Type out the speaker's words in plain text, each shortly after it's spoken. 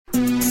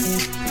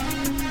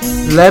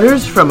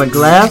Letters from a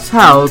Glass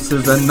House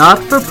is a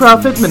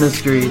not-for-profit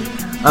ministry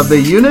of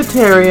the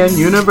Unitarian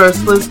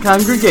Universalist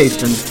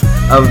Congregation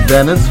of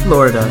Venice,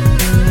 Florida.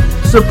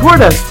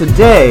 Support us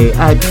today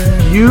at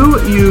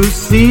uucov.org.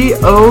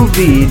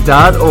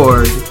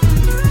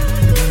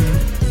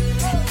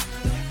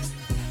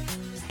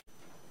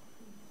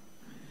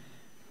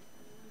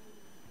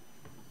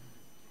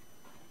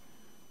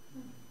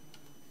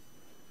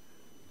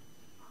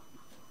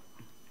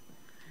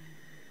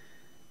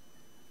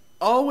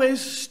 Always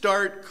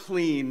start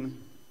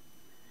clean.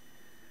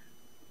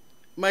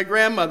 My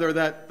grandmother,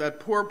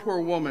 that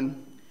poor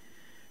woman,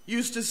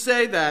 used to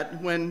say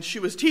that when she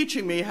was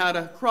teaching me how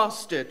to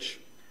cross-stitch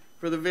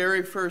for the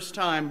very first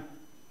time.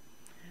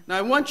 Now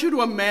I want you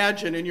to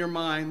imagine in your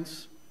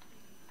minds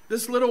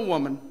this little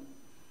woman,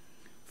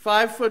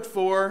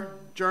 5'4",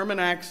 German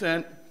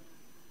accent,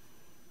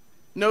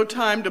 no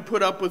time to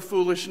put up with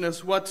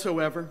foolishness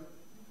whatsoever.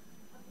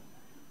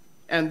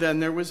 And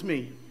then there was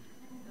me.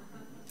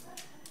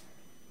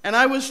 And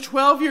I was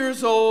 12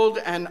 years old,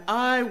 and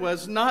I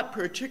was not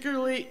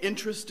particularly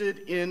interested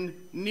in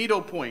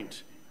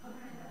needlepoint.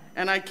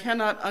 And I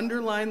cannot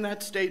underline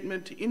that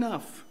statement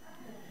enough.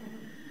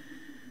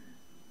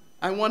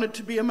 I wanted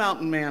to be a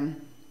mountain man.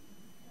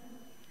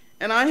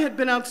 And I had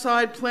been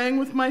outside playing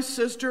with my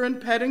sister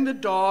and petting the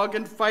dog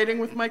and fighting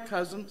with my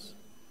cousins.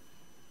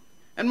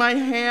 And my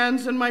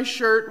hands and my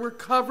shirt were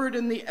covered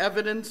in the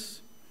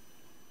evidence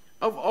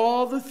of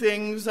all the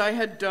things I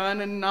had done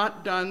and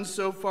not done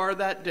so far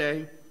that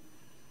day.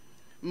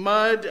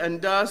 Mud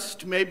and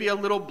dust, maybe a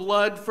little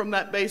blood from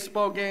that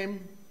baseball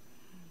game,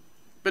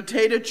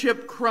 potato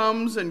chip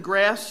crumbs and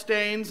grass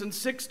stains and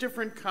 6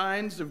 different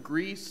kinds of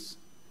grease.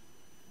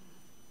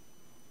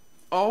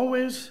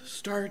 Always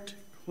start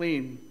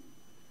clean.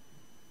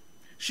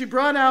 She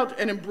brought out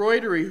an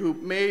embroidery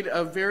hoop made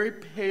of very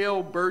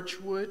pale birch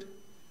wood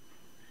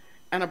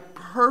and a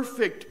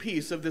perfect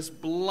piece of this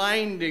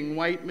blinding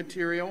white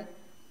material,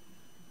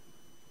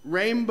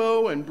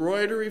 rainbow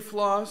embroidery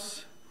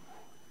floss.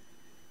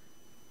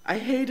 I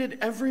hated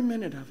every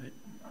minute of it.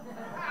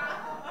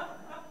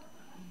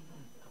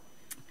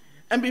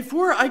 And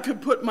before I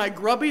could put my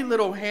grubby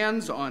little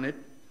hands on it,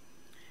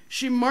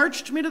 she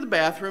marched me to the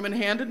bathroom and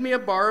handed me a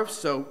bar of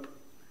soap.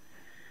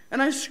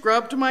 And I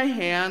scrubbed my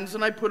hands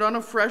and I put on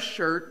a fresh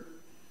shirt,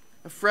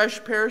 a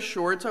fresh pair of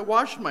shorts. I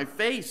washed my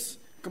face,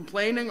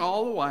 complaining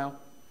all the while.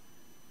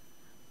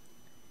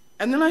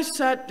 And then I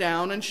sat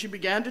down and she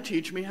began to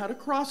teach me how to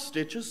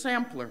cross-stitch a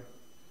sampler.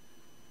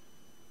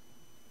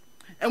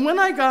 And when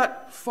I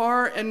got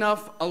far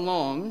enough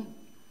along,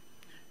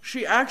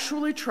 she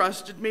actually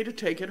trusted me to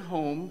take it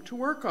home to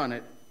work on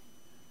it.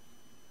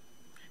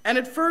 And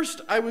at first,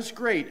 I was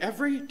great.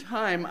 Every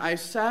time I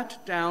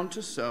sat down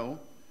to sew,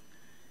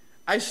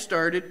 I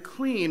started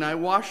clean. I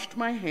washed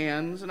my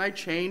hands and I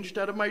changed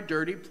out of my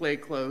dirty play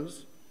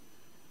clothes.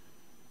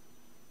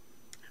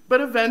 But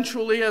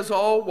eventually, as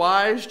all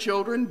wise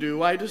children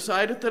do, I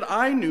decided that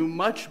I knew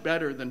much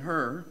better than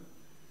her.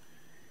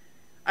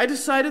 I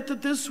decided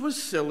that this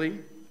was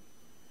silly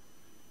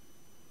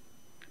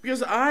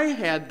because I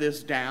had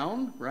this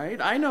down, right?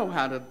 I know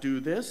how to do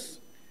this.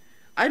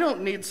 I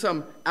don't need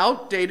some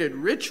outdated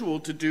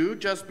ritual to do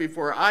just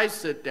before I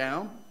sit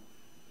down.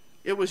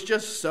 It was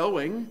just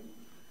sewing.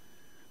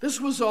 This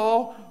was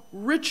all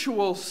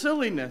ritual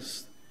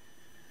silliness.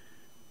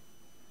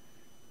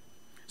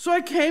 So I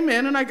came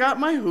in and I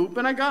got my hoop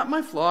and I got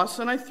my floss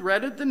and I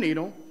threaded the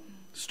needle,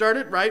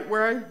 started right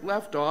where I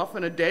left off,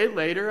 and a day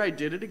later I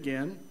did it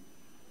again.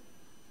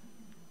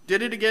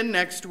 Did it again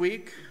next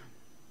week.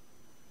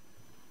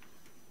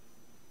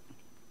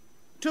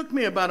 Took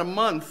me about a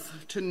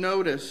month to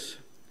notice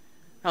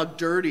how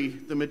dirty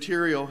the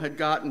material had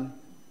gotten.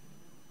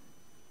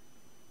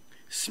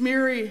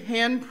 Smeary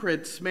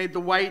handprints made the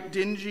white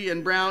dingy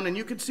and brown, and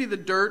you could see the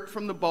dirt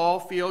from the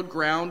ball field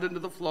ground into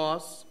the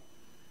floss.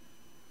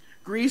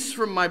 Grease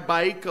from my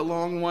bike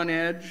along one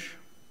edge.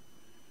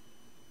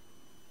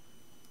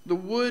 The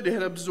wood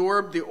had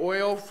absorbed the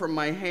oil from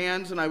my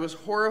hands, and I was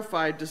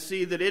horrified to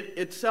see that it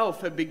itself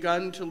had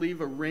begun to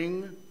leave a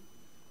ring.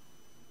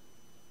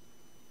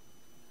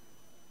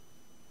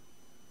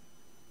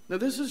 Now,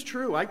 this is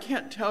true. I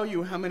can't tell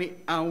you how many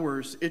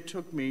hours it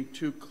took me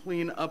to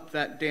clean up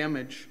that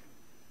damage,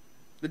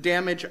 the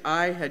damage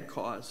I had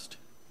caused.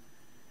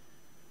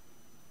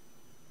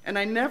 And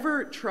I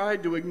never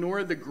tried to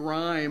ignore the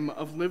grime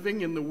of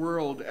living in the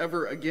world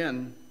ever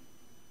again.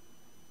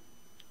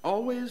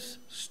 Always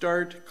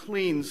start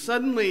clean.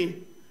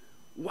 Suddenly,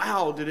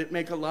 wow, did it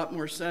make a lot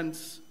more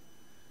sense.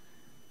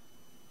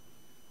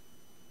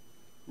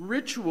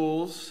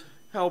 Rituals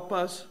help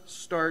us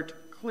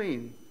start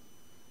clean.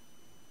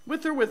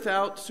 With or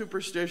without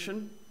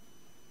superstition.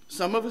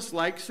 Some of us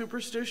like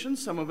superstition.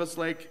 Some of us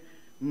like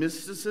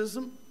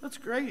mysticism. That's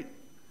great.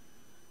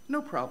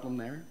 No problem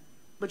there.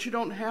 But you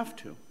don't have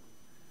to.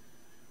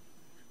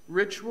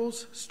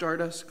 Rituals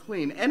start us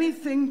clean.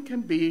 Anything can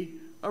be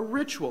a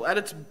ritual. At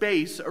its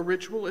base, a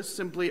ritual is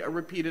simply a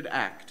repeated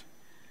act.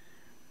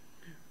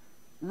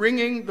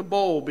 Ringing the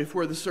bowl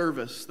before the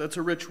service, that's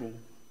a ritual.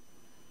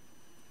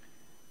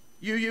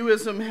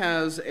 UUism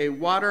has a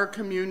water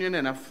communion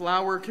and a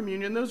flower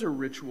communion. Those are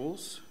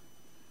rituals.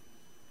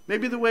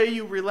 Maybe the way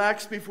you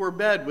relax before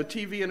bed with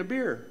TV and a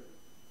beer.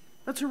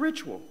 That's a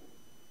ritual.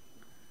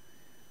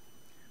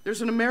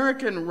 There's an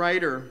American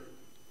writer,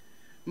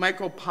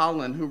 Michael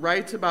Pollan, who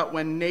writes about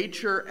when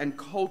nature and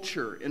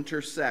culture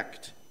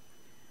intersect.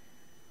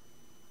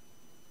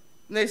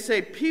 And they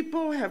say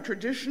people have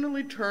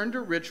traditionally turned to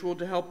ritual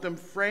to help them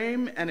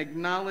frame and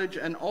acknowledge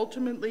and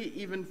ultimately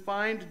even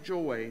find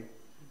joy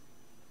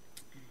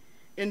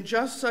in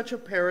just such a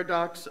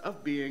paradox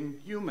of being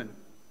human.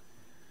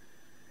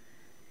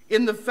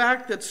 In the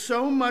fact that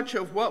so much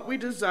of what we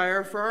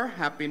desire for our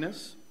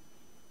happiness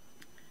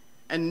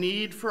and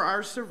need for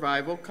our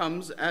survival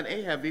comes at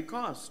a heavy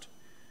cost.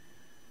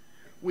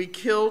 We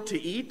kill to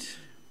eat.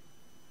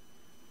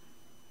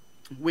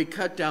 We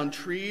cut down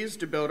trees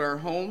to build our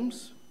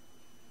homes.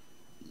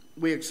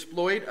 We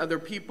exploit other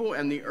people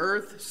and the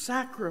earth.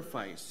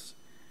 Sacrifice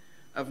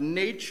of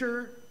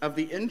nature, of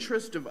the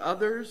interest of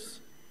others,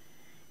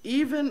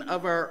 even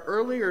of our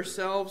earlier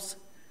selves.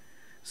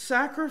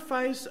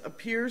 Sacrifice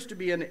appears to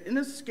be an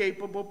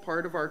inescapable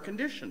part of our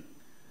condition,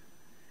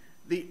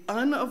 the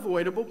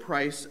unavoidable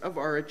price of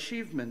our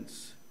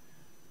achievements.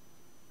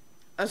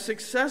 A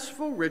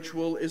successful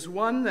ritual is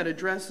one that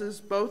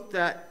addresses both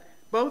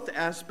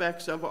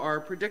aspects of our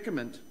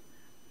predicament,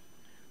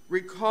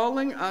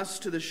 recalling us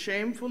to the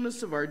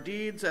shamefulness of our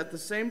deeds. At the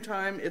same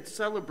time, it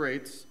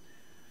celebrates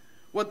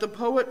what the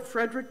poet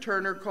Frederick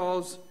Turner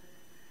calls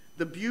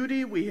the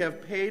beauty we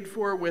have paid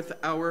for with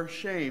our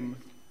shame.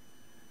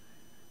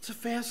 It's a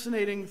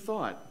fascinating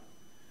thought.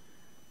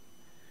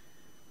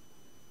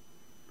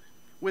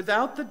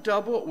 Without the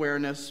double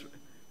awareness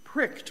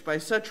pricked by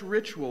such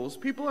rituals,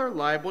 people are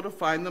liable to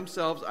find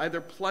themselves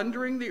either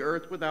plundering the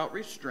earth without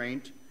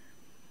restraint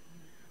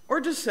or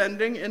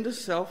descending into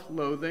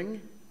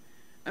self-loathing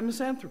and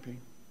misanthropy.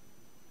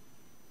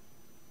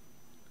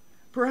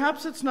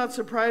 Perhaps it's not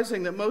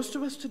surprising that most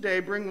of us today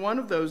bring one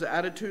of those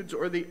attitudes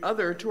or the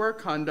other to our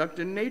conduct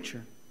in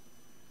nature.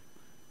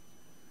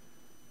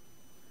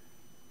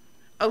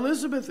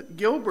 Elizabeth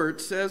Gilbert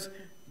says,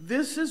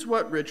 this is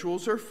what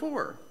rituals are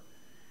for.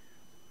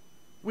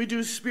 We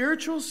do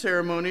spiritual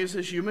ceremonies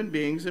as human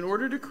beings in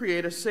order to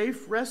create a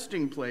safe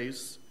resting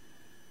place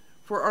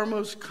for our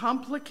most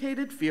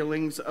complicated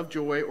feelings of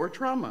joy or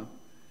trauma,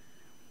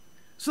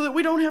 so that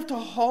we don't have to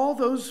haul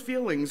those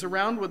feelings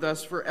around with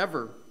us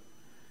forever,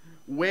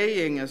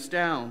 weighing us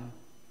down.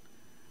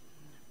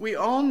 We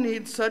all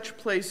need such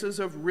places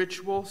of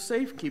ritual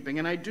safekeeping,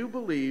 and I do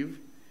believe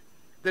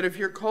that if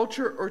your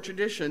culture or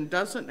tradition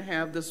doesn't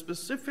have the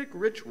specific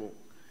ritual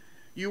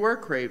you are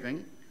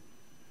craving,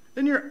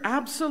 then you're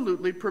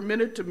absolutely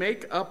permitted to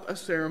make up a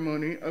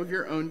ceremony of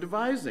your own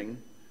devising,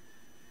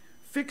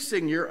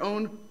 fixing your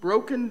own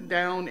broken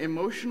down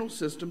emotional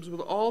systems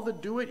with all the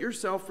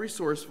do-it-yourself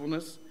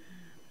resourcefulness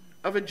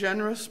of a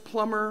generous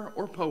plumber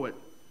or poet.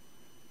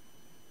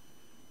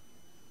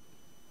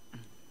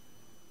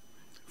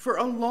 For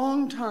a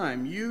long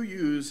time,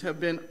 UUs have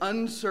been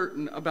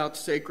uncertain about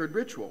sacred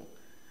ritual.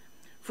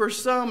 For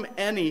some,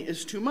 any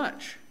is too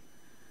much.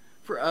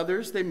 For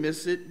others, they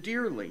miss it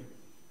dearly.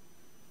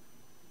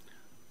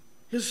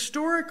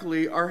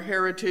 Historically, our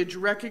heritage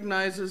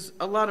recognizes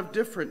a lot of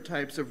different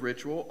types of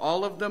ritual,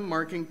 all of them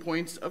marking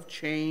points of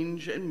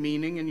change and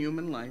meaning in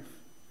human life.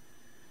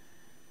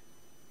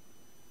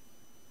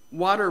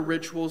 Water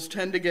rituals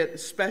tend to get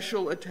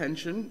special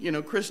attention.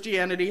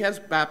 Christianity has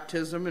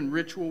baptism and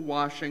ritual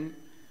washing,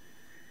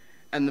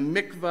 and the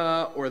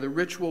mikvah or the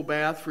ritual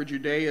bath for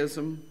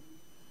Judaism.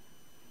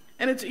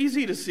 And it's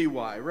easy to see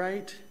why,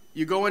 right?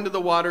 You go into the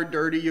water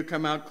dirty, you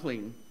come out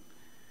clean.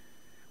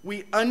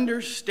 We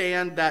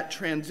understand that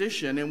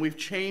transition, and we've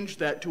changed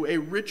that to a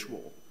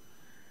ritual.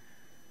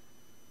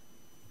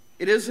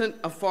 It isn't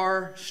a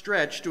far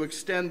stretch to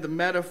extend the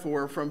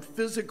metaphor from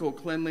physical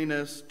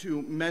cleanliness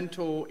to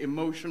mental,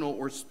 emotional,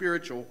 or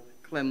spiritual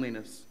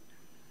cleanliness.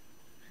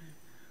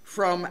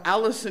 From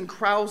Alison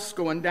Krauss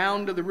going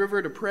down to the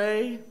river to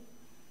pray,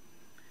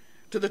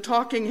 to the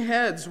talking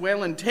heads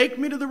wailing, "Take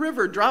me to the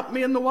river, drop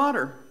me in the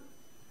water."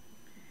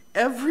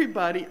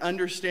 Everybody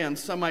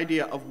understands some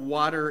idea of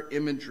water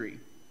imagery.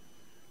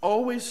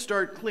 Always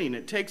start clean.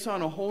 It takes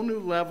on a whole new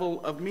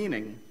level of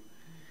meaning.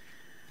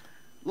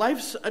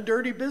 Life's a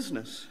dirty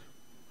business.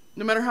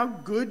 No matter how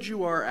good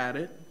you are at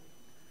it,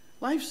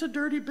 life's a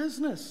dirty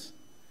business.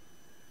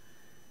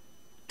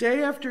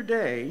 Day after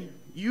day,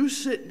 you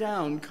sit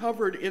down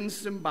covered in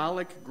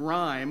symbolic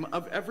grime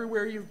of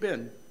everywhere you've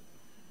been.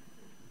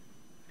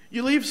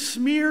 You leave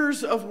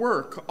smears of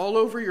work all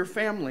over your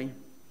family,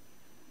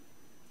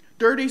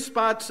 dirty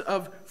spots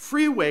of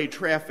freeway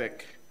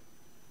traffic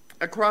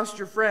across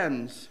your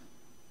friends.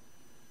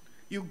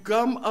 You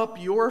gum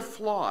up your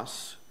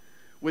floss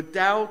with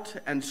doubt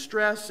and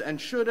stress and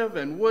should have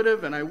and would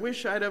have and I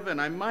wish I'd have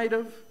and I might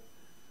have.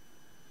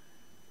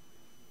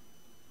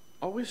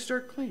 Always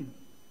start clean.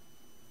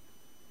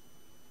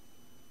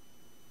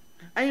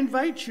 I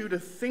invite you to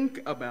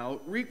think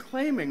about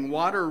reclaiming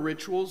water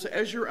rituals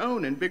as your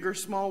own in big or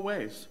small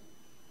ways.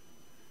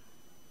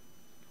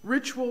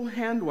 Ritual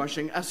hand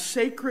washing, a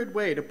sacred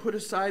way to put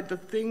aside the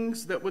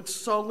things that would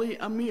sully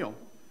a meal.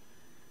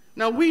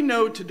 Now we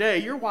know today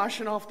you're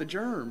washing off the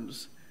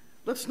germs.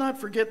 Let's not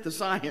forget the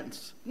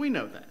science. We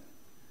know that.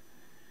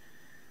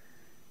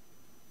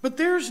 But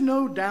there's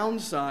no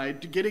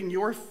downside to getting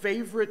your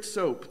favorite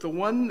soap, the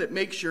one that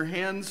makes your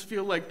hands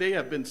feel like they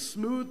have been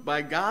smoothed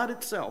by God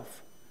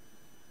itself.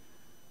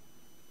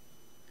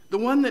 The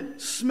one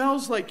that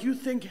smells like you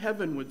think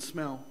heaven would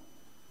smell.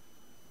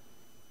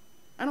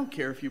 I don't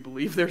care if you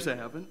believe there's a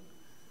heaven.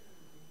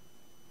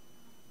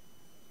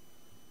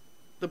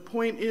 The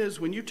point is,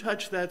 when you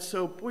touch that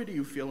soap, boy, do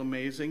you feel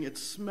amazing. It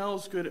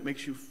smells good. It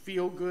makes you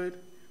feel good.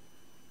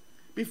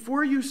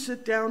 Before you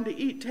sit down to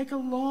eat, take a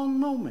long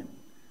moment.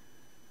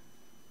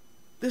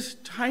 This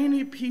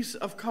tiny piece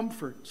of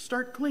comfort,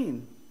 start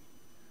clean.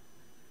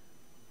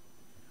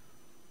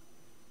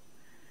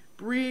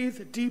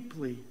 Breathe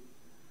deeply.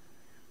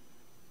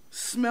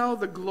 Smell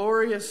the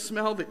glorious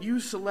smell that you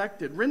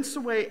selected. Rinse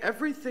away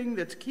everything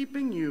that's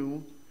keeping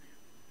you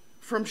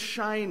from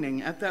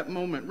shining at that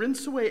moment.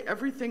 Rinse away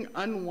everything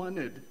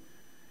unwanted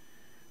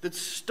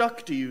that's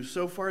stuck to you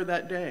so far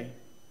that day.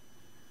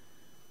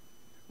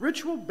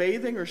 Ritual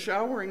bathing or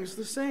showering is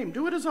the same.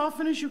 Do it as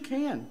often as you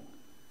can.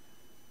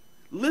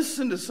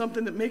 Listen to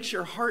something that makes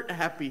your heart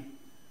happy.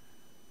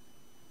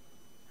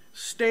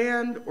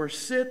 Stand or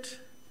sit,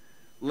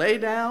 lay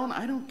down,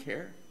 I don't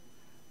care.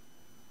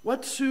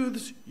 What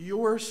soothes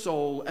your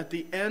soul at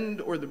the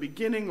end or the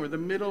beginning or the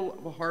middle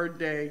of a hard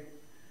day?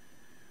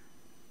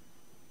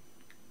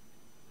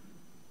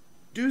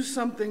 Do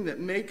something that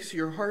makes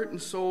your heart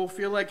and soul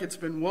feel like it's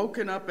been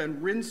woken up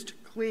and rinsed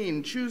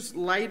clean. Choose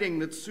lighting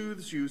that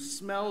soothes you,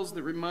 smells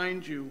that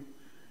remind you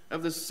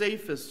of the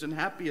safest and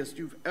happiest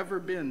you've ever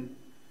been.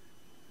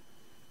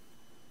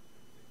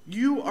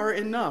 You are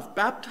enough.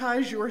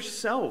 Baptize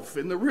yourself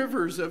in the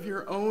rivers of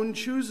your own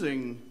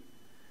choosing.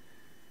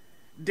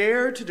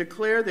 Dare to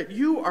declare that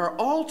you are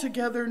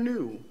altogether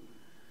new.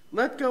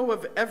 Let go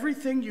of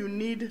everything you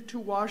need to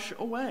wash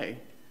away.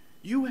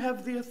 You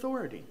have the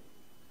authority.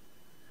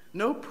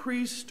 No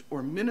priest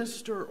or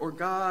minister or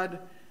God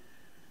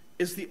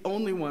is the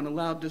only one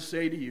allowed to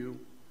say to you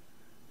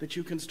that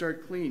you can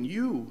start clean.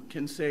 You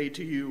can say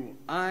to you,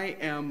 I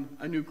am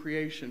a new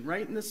creation,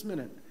 right in this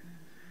minute.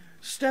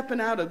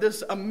 Stepping out of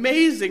this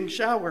amazing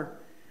shower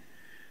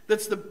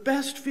that's the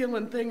best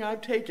feeling thing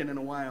I've taken in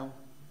a while.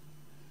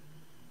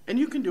 And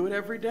you can do it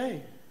every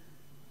day.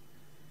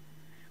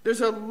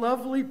 There's a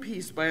lovely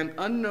piece by an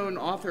unknown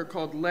author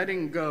called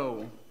Letting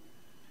Go.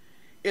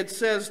 It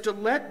says, to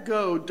let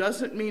go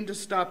doesn't mean to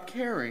stop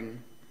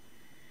caring.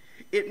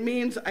 It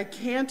means I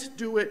can't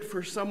do it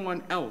for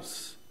someone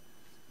else.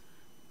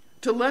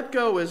 To let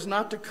go is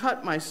not to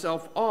cut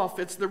myself off.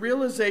 It's the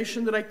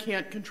realization that I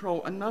can't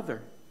control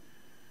another.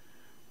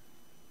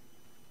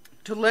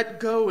 To let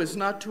go is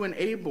not to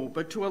enable,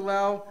 but to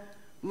allow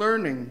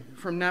learning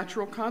from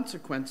natural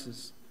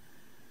consequences.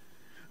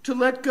 To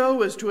let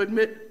go is to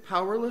admit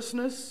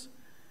powerlessness,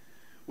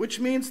 which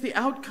means the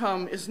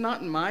outcome is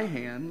not in my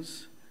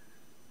hands.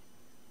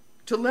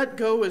 To let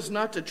go is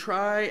not to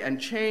try and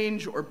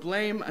change or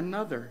blame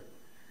another.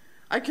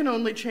 I can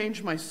only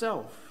change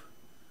myself.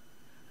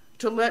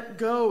 To let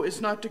go is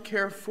not to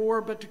care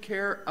for, but to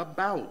care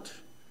about.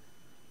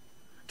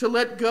 To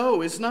let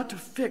go is not to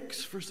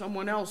fix for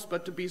someone else,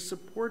 but to be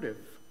supportive.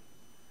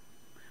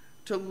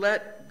 To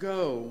let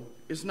go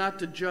is not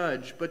to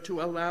judge, but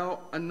to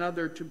allow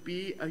another to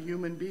be a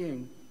human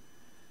being.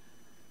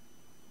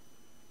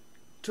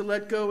 To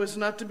let go is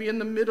not to be in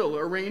the middle,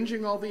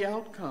 arranging all the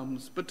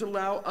outcomes, but to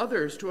allow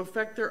others to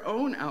affect their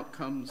own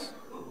outcomes.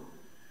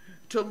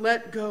 To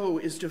let go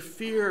is to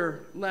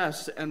fear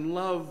less and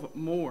love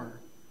more.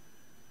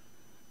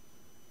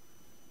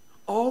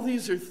 All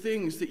these are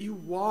things that you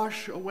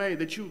wash away,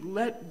 that you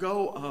let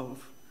go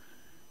of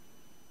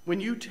when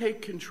you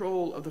take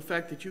control of the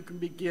fact that you can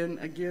begin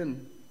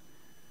again.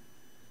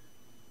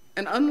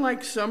 And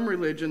unlike some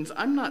religions,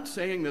 I'm not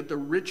saying that the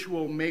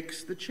ritual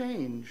makes the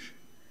change.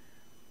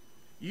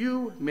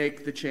 You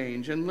make the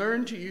change and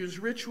learn to use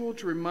ritual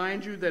to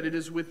remind you that it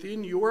is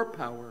within your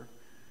power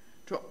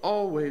to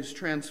always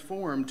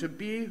transform, to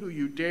be who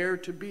you dare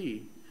to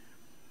be,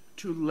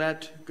 to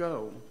let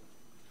go.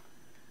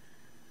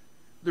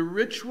 The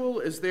ritual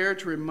is there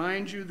to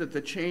remind you that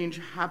the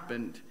change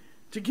happened,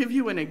 to give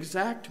you an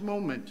exact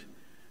moment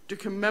to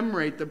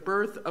commemorate the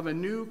birth of a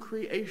new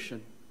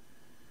creation.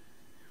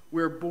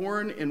 We're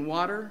born in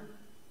water,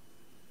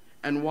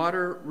 and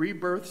water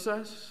rebirths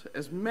us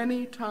as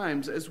many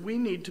times as we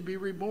need to be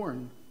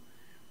reborn.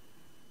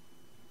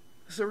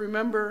 So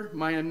remember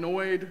my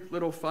annoyed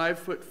little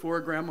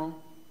 5'4" grandma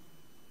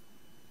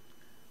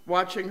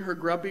watching her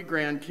grubby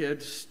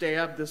grandkid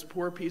stab this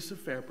poor piece of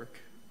fabric.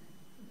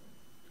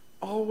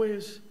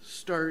 Always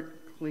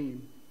start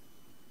clean.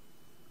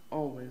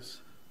 Always.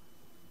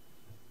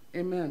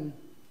 Amen.